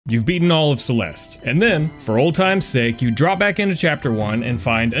you've beaten all of Celeste. And then, for old time's sake, you drop back into chapter 1 and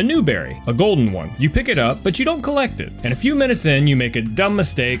find a new berry, a golden one. You pick it up, but you don't collect it. And a few minutes in, you make a dumb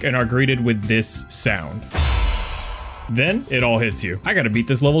mistake and are greeted with this sound. Then, it all hits you. I gotta beat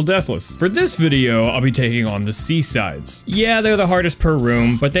this level deathless. For this video, I'll be taking on the seasides. Yeah, they're the hardest per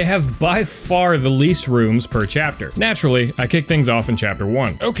room, but they have by far the least rooms per chapter. Naturally, I kick things off in chapter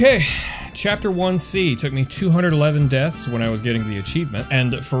 1. Okay, chapter 1C took me 211 deaths when I was getting the achievement,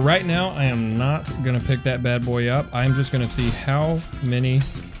 and for right now, I am not gonna pick that bad boy up. I'm just gonna see how many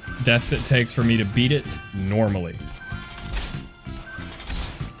deaths it takes for me to beat it normally.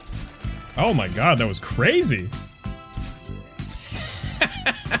 Oh my god, that was crazy!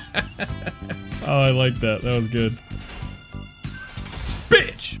 Oh, I like that. That was good.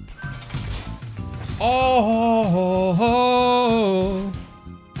 Bitch! Oh,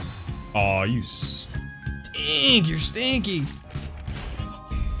 oh, you stink. You're stinky.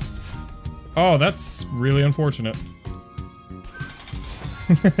 Oh, that's really unfortunate.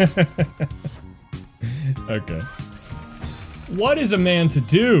 Okay. What is a man to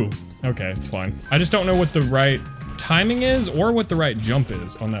do? Okay, it's fine. I just don't know what the right timing is or what the right jump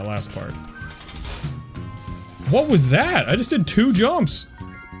is on that last part. What was that? I just did 2 jumps.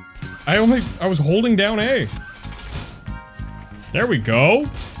 I was holding down A. There we go.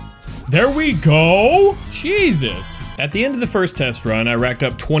 There we go! Jesus! At the end of the first test run, I racked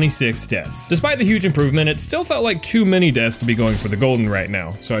up 26 deaths. Despite the huge improvement, it still felt like too many deaths to be going for the golden right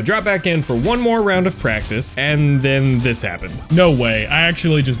now. So I dropped back in for one more round of practice, and then this happened. No way, I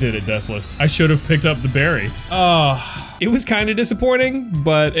actually just did it deathless. I should have picked up the berry. It was kind of disappointing,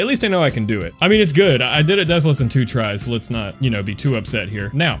 but at least I know I can do it. I mean, it's good. I did it deathless in 2 tries, so let's not, you know, be too upset here.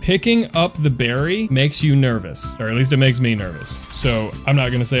 Now, picking up the berry makes you nervous, or at least it makes me nervous. So I'm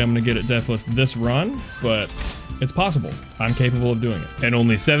not gonna say I'm gonna get it deathless this run, but it's possible. I'm capable of doing it. And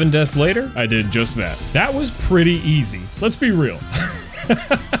only 7 deaths later, I did just that. That was pretty easy. Let's be real.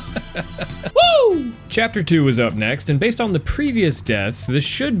 Woo! Chapter 2 is up next, and based on the previous deaths, this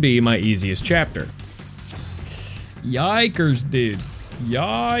should be my easiest chapter. Yikers, dude.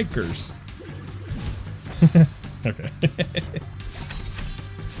 Yikers. Okay.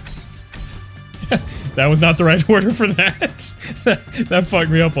 That was not the right order for that. That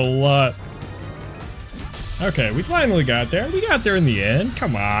fucked me up a lot. Okay, we finally got there. We got there in the end.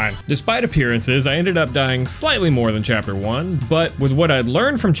 Come on. Despite appearances, I ended up dying slightly more than chapter 1, but with what I'd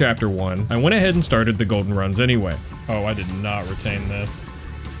learned from chapter 1, I went ahead and started the golden runs anyway. Oh, I did not retain this.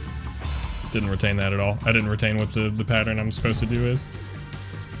 Didn't retain that at all. I didn't retain what the pattern I'm supposed to do is.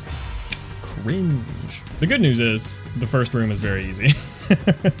 Cringe. The good news is, the first room is very easy.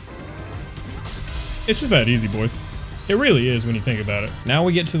 It's just that easy, boys. It really is when you think about it. Now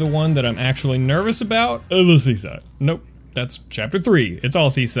we get to the one that I'm actually nervous about. The seaside. Nope. That's chapter 3. It's all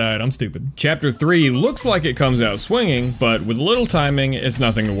seaside. I'm stupid. Chapter 3 looks like it comes out swinging, but with a little timing, it's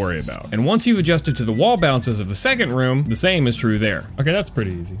nothing to worry about. And once you've adjusted to the wall bounces of the second room, the same is true there. Okay, that's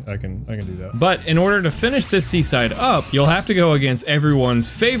pretty easy. I can do that. But in order to finish this seaside up, you'll have to go against everyone's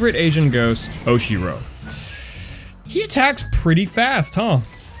favorite Asian ghost, Oshiro. He attacks pretty fast, huh?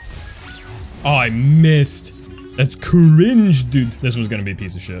 Oh, I missed. That's cringe, dude. This was gonna be a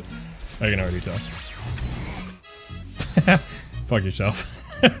piece of shit. I can already tell. Fuck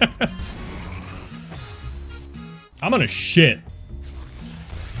yourself. I'm gonna shit.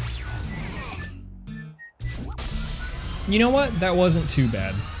 You know what? That wasn't too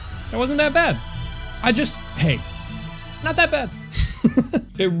bad. That wasn't that bad. Hey, not that bad.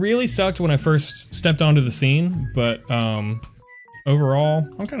 It really sucked when I first stepped onto the scene, but overall,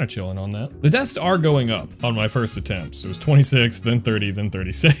 I'm kind of chilling on that. The deaths are going up on my first attempts. It was 26, then 30, then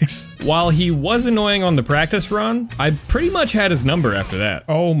 36. While he was annoying on the practice run, I pretty much had his number after that.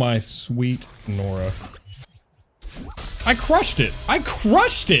 Oh my sweet Nora. I crushed it. I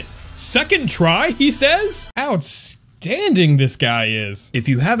crushed it. Second try, he says? Outstanding this guy is. If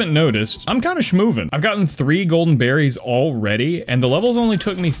you haven't noticed, I'm kind of schmoovin'. I've gotten 3 golden berries already, and the levels only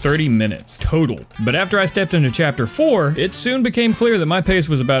took me 30 minutes total. But after I stepped into chapter 4, it soon became clear that my pace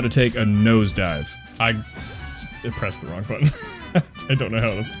was about to take a nosedive. I pressed the wrong button. I don't know how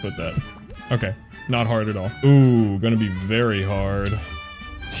else to put that. Okay, not hard at all. Ooh, gonna be very hard.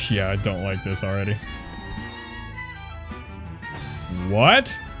 Yeah, I don't like this already.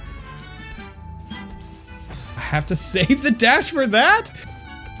 What? Have to save the dash for that?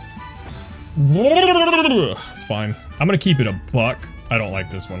 It's fine. I'm gonna keep it a buck. I don't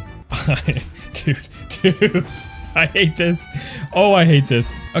like this one. Dude, I hate this. Oh, I hate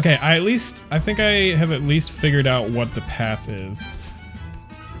this. Okay, I think I have at least figured out what the path is.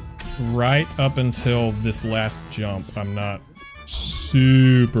 Right up until this last jump, I'm not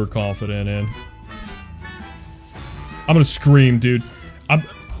super confident in. I'm gonna scream, dude. I'm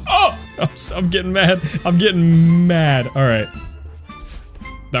getting mad. I'm getting mad. All right.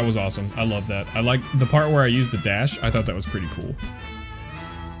 That was awesome. I love that. I like the part where I used the dash. I thought that was pretty cool.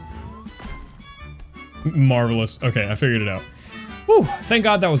 Marvelous. Okay, I figured it out. Whew, thank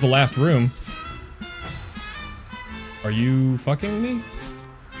God that was the last room. Are you fucking me?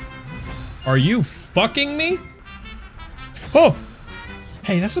 Are you fucking me? Oh!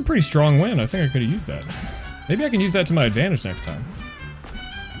 Hey, that's a pretty strong win. I think I could have used that. Maybe I can use that to my advantage next time.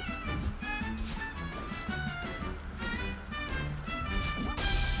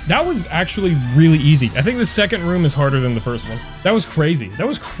 That was actually really easy. I think the second room is harder than the first one. That was crazy. That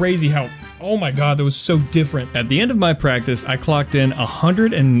was crazy how, oh my God, that was so different. At the end of my practice, I clocked in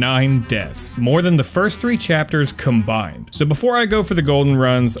 109 deaths, more than the first 3 chapters combined. So before I go for the golden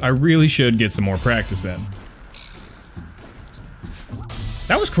runs, I really should get some more practice in.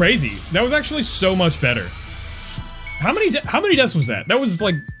 That was crazy. That was actually so much better. How many deaths was that? That was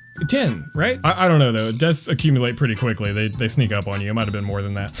like 10, right? I don't know though. Deaths accumulate pretty quickly. They sneak up on you. It might have been more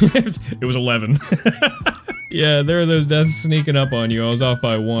than that. It was 11. Yeah, there are those deaths sneaking up on you. I was off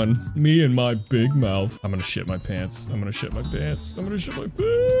by 1. Me and my big mouth. I'm gonna shit my pants. I'm gonna shit my pants. I'm gonna shit my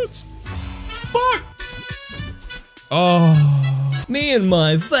pants. Fuck! Oh, me and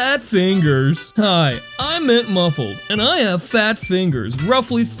my fat fingers. Hi, I'm Muffled, and I have fat fingers,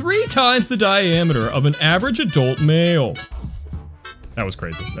 roughly 3 times the diameter of an average adult male. That was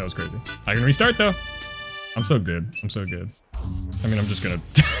crazy. That was crazy. I can restart though. I'm so good. I'm so good. I mean, I'm just gonna.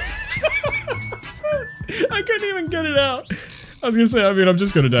 I couldn't even get it out. I was gonna say, I mean, I'm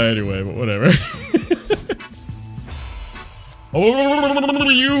just gonna die anyway, but whatever. Oh,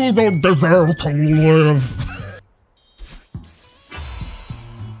 you don't deserve to live.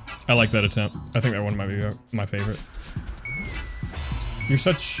 I like that attempt. I think that one might be my favorite. You're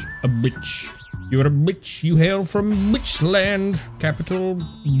such a bitch. You're a bitch. You hail from Bitchland. Capital,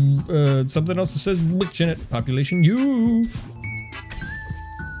 something else that says bitch in it. Population U.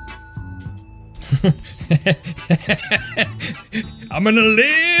 I'm gonna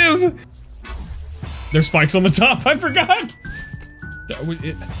live. There's spikes on the top. I forgot.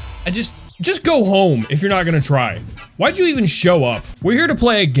 Just go home if you're not gonna try. Why'd you even show up? We're here to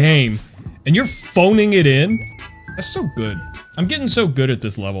play a game, and you're phoning it in? That's so good. I'm getting so good at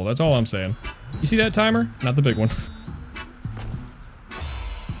this level. That's all I'm saying. You see that timer? Not the big one.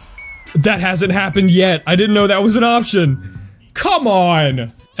 That hasn't happened yet. I didn't know that was an option. Come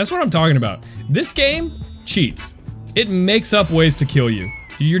on. That's what I'm talking about. This game cheats. It makes up ways to kill you.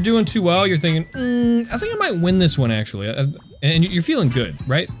 You're doing too well. You're thinking, I think I might win this one actually. And you're feeling good,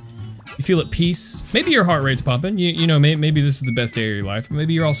 right? You feel at peace. Maybe your heart rate's pumping. You know, maybe this is the best day of your life.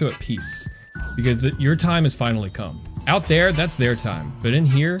 Maybe you're also at peace because your time has finally come. Out there, that's their time. But in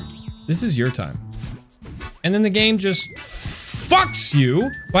here, this is your time. And then the game just fucks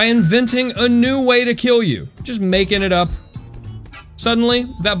you by inventing a new way to kill you. Just making it up. Suddenly,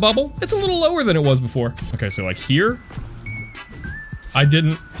 that bubble, it's a little lower than it was before. Okay, so like here, I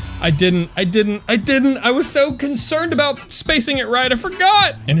was so concerned about spacing it right, I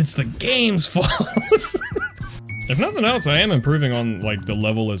forgot! And it's the game's fault. If nothing else, I am improving on like the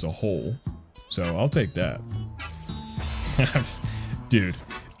level as a whole. So I'll take that.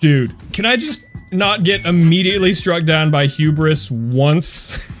 Dude, can I just not get immediately struck down by hubris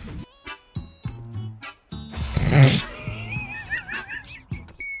once?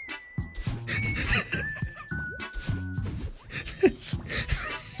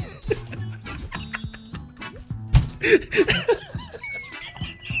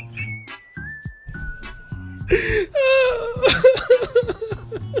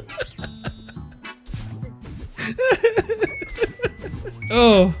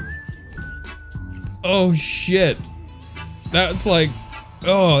 Oh shit. That's like,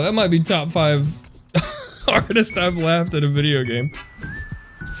 oh, that might be top 5 hardest I've laughed at a video game.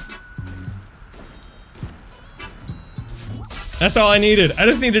 That's all I needed. I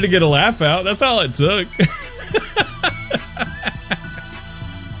just needed to get a laugh out. That's all it took.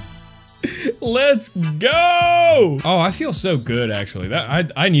 Let's go! Oh, I feel so good, actually.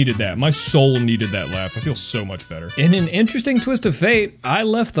 I needed that. My soul needed that laugh. I feel so much better. In an interesting twist of fate, I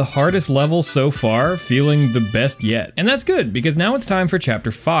left the hardest level so far feeling the best yet. And that's good, because now it's time for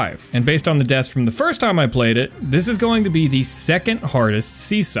Chapter 5. And based on the deaths from the first time I played it, this is going to be the second hardest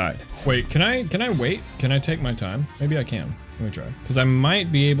seaside. Wait, can I wait? Can I take my time? Maybe I can. Let me try. Because I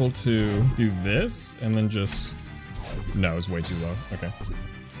might be able to do this, and then just... No, it's way too low. Okay.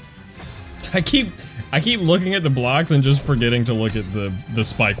 I keep looking at the blocks and just forgetting to look at the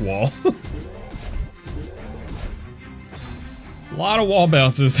spike wall. A lot of wall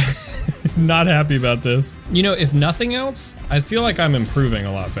bounces. Not happy about this. You know, if nothing else, I feel like I'm improving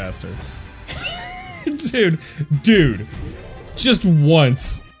a lot faster. Dude, just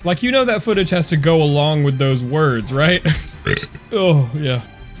once. Like, you know that footage has to go along with those words, right? Oh, yeah.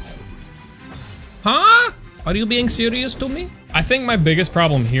 Huh? Are you being serious to me? I think my biggest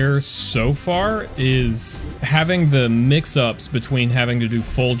problem here so far is having the mix-ups between having to do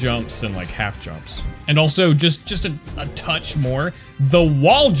full jumps and like half jumps. And also just a touch more, the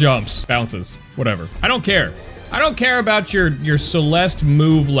wall jumps. Bounces, whatever. I don't care. I don't care about your Celeste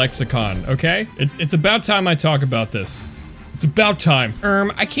move lexicon, okay? It's about time I talk about this. It's about time.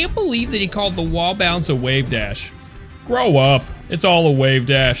 I can't believe that he called the wall bounce a wave dash. Grow up. It's all a wave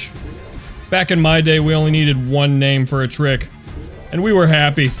dash. Back in my day, we only needed one name for a trick, and we were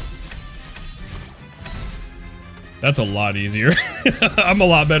happy. That's a lot easier. I'm a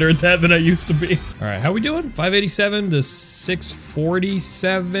lot better at that than I used to be. All right, how we doing? 587 to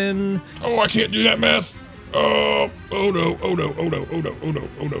 647. Oh, I can't do that math. Oh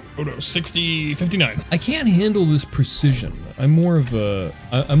no, 60, 59. I can't handle this precision. I'm more of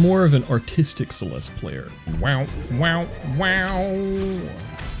an artistic Celeste player. Wow, wow, wow.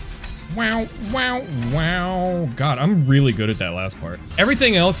 Wow, wow, wow. God, I'm really good at that last part.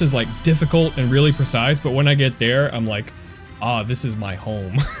 Everything else is like difficult and really precise, but when I get there, I'm like, ah, this is my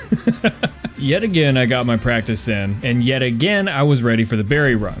home. Yet again, I got my practice in, and yet again, I was ready for the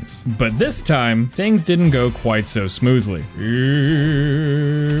berry runs. But this time, things didn't go quite so smoothly.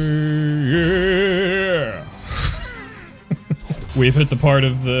 Yeah. We've hit the part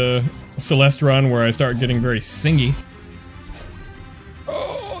of the Celeste run where I start getting very singy.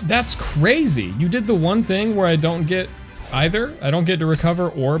 That's crazy. You did the one thing where I don't get either. I don't get to recover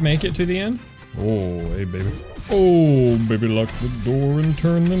or make it to the end. Oh, hey, baby. Oh, baby, lock the door and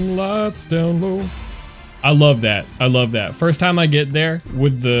turn them lights down low. I love that. I love that. First time I get there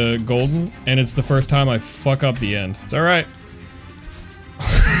with the golden, and it's the first time I fuck up the end. It's all right.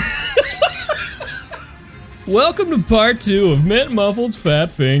 Welcome to part 2 of Mint Muffled's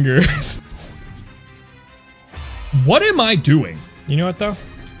Fat Fingers. What am I doing? You know what, though?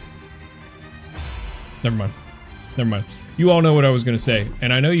 Never mind. Never mind. You all know what I was gonna say,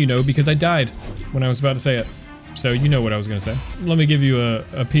 and I know you know because I died when I was about to say it. So you know what I was gonna say. Let me give you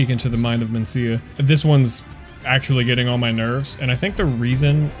a peek into the mind of Mencia. This one's actually getting on my nerves, and I think the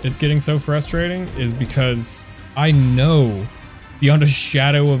reason it's getting so frustrating is because I know, beyond a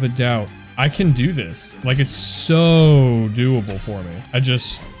shadow of a doubt, I can do this. Like, it's so doable for me. I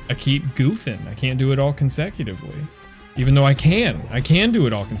keep goofing. I can't do it all consecutively. Even though I can do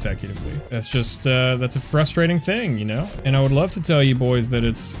it all consecutively. That's just, that's a frustrating thing, you know? And I would love to tell you boys that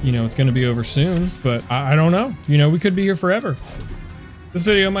it's, you know, it's gonna be over soon, but I don't know. You know, we could be here forever. This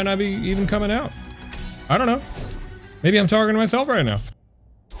video might not be even coming out. I don't know. Maybe I'm talking to myself right now.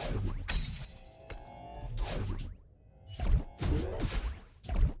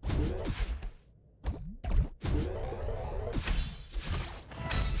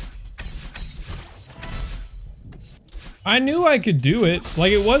 I knew I could do it.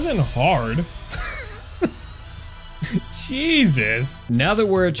 Like, it wasn't hard. Jesus. Now that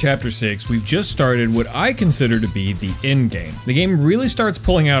we're at chapter 6, we've just started what I consider to be the end game. The game really starts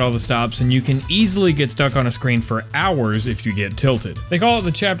pulling out all the stops, and you can easily get stuck on a screen for hours if you get tilted. They call it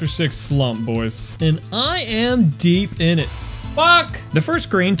the chapter 6 slump, boys. And I am deep in it. Fuck! The first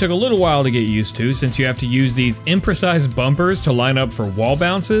screen took a little while to get used to since you have to use these imprecise bumpers to line up for wall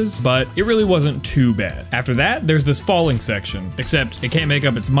bounces, but it really wasn't too bad. After that, there's this falling section, except it can't make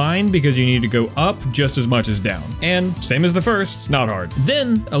up its mind because you need to go up just as much as down. And same as the first, not hard.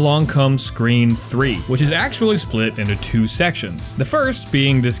 Then along comes screen 3, which is actually split into 2 sections. The first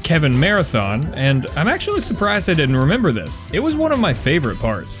being this Kevin marathon, and I'm actually surprised I didn't remember this. It was one of my favorite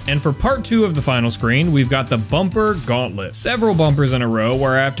parts. And for part 2 of the final screen, we've got the bumper gauntlet. Several bumpers in a row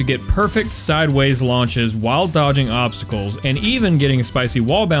where I have to get perfect sideways launches while dodging obstacles and even getting a spicy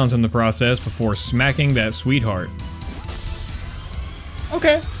wall bounce in the process before smacking that sweetheart.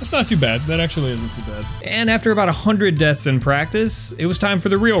 Okay, that's not too bad. That actually isn't too bad. And after about 100 deaths in practice, it was time for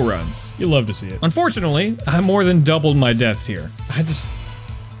the real runs. You love to see it. Unfortunately, I more than doubled my deaths here. It's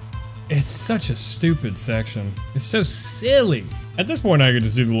such a stupid section. It's so silly. At this point, I could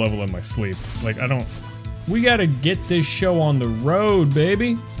just do the level in my sleep. Like, we gotta get this show on the road,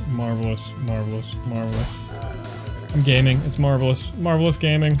 baby. Marvelous, marvelous, marvelous. I'm gaming, it's marvelous.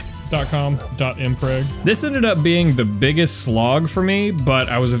 Marvelousgaming.com.impreg. This ended up being the biggest slog for me, but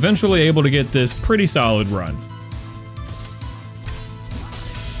I was eventually able to get this pretty solid run.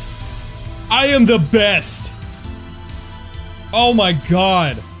 I am the best! Oh my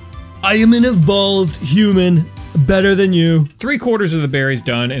god. I am an evolved human Better than you. 3/4 of the berries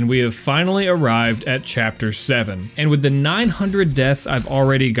done, and we have finally arrived at chapter 7. And with the 900 deaths I've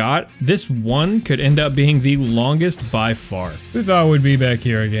already got, this one could end up being the longest by far. Who thought we'd be back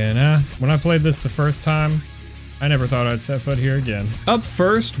here again, huh? When I played this the first time, I never thought I'd set foot here again. Up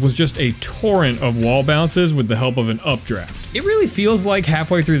first was just a torrent of wall bounces with the help of an updraft. It really feels like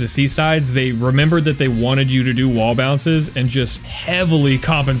halfway through the seasides, they remembered that they wanted you to do wall bounces and just heavily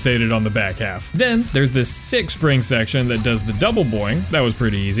compensated on the back half. Then there's this sick spring section that does the double boing. That was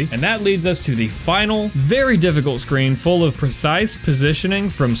pretty easy. And that leads us to the final, very difficult screen full of precise positioning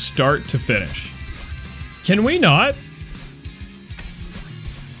from start to finish. Can we not?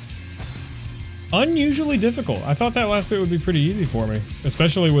 Unusually difficult. I thought that last bit would be pretty easy for me,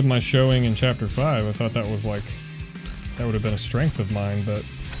 especially with my showing in chapter 5. I thought that was like, that would have been a strength of mine, but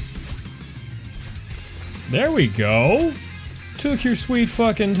there we go. Took your sweet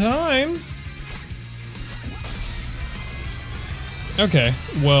fucking time. Okay,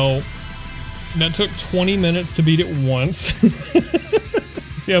 well, that took 20 minutes to beat it once.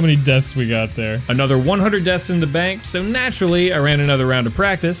 See how many deaths we got there. Another 100 deaths in the bank, so naturally I ran another round of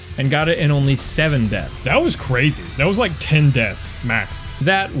practice and got it in only 7 deaths. That was crazy. That was like 10 deaths, max.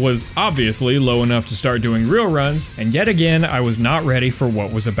 That was obviously low enough to start doing real runs, and yet again, I was not ready for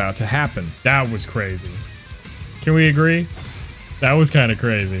what was about to happen. That was crazy. Can we agree? That was kind of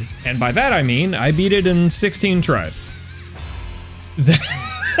crazy. And by that I mean, I beat it in 16 tries.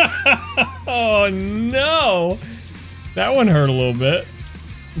 Oh no! That one hurt a little bit.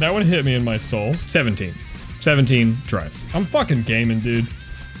 That one hit me in my soul. 17 tries. I'm fucking gaming, dude.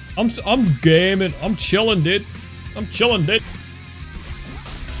 I'm gaming. I'm chilling, dude. I'm chilling, dude.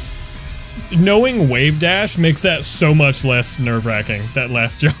 Knowing wave dash makes that so much less nerve-wracking, that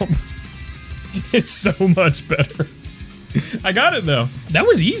last jump. It's so much better. I got it though. That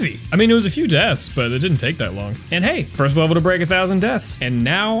was easy. I mean, it was a few deaths, but it didn't take that long. And hey, first level to break 1,000 deaths. And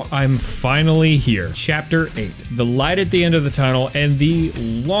now I'm finally here. Chapter 8, the light at the end of the tunnel and the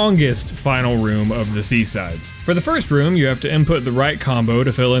longest final room of the seasides. For the first room, you have to input the right combo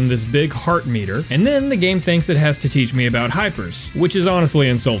to fill in this big heart meter. And then the game thinks it has to teach me about hypers, which is honestly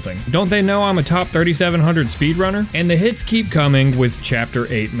insulting. Don't they know I'm a top 3700 speedrunner? And the hits keep coming with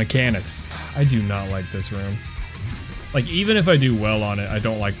chapter 8 mechanics. I do not like this room. Like, even if I do well on it, I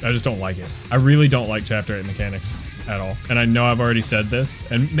just don't like it. I really don't like chapter 8 mechanics at all. And I know I've already said this,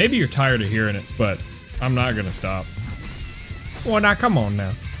 and maybe you're tired of hearing it, but I'm not gonna stop. Well, now come on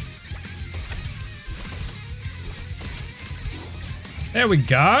now. There we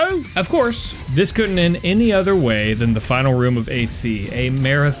go. Of course, this couldn't end any other way than the final room of 8C, a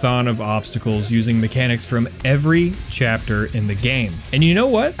marathon of obstacles using mechanics from every chapter in the game. And you know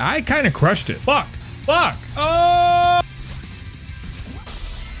what? I kind of crushed it. Fuck. Fuck! Oh!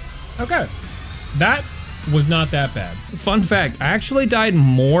 Okay. That was not that bad. Fun fact, I actually died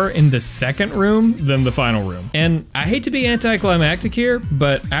more in the second room than the final room. And I hate to be anticlimactic here,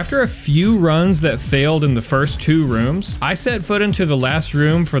 but after a few runs that failed in the first 2 rooms, I set foot into the last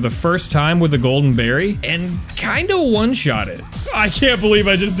room for the first time with a golden berry and kinda one-shot it. I can't believe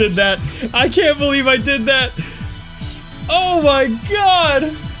I just did that. I can't believe I did that. Oh my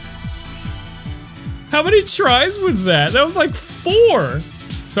god! How many tries was that? That was like 4.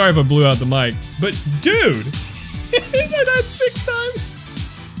 Sorry if I blew out the mic, but dude, is that 6 times?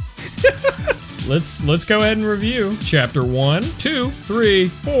 Let's go ahead and review chapter 1, 2, 3,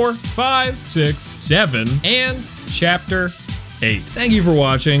 4, 5, 6, 7, and chapter 8. Thank you for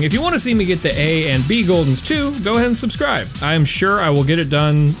watching. If you want to see me get the A and B Goldens too, go ahead and subscribe. I am sure I will get it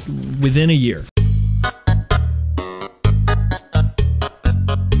done within a year.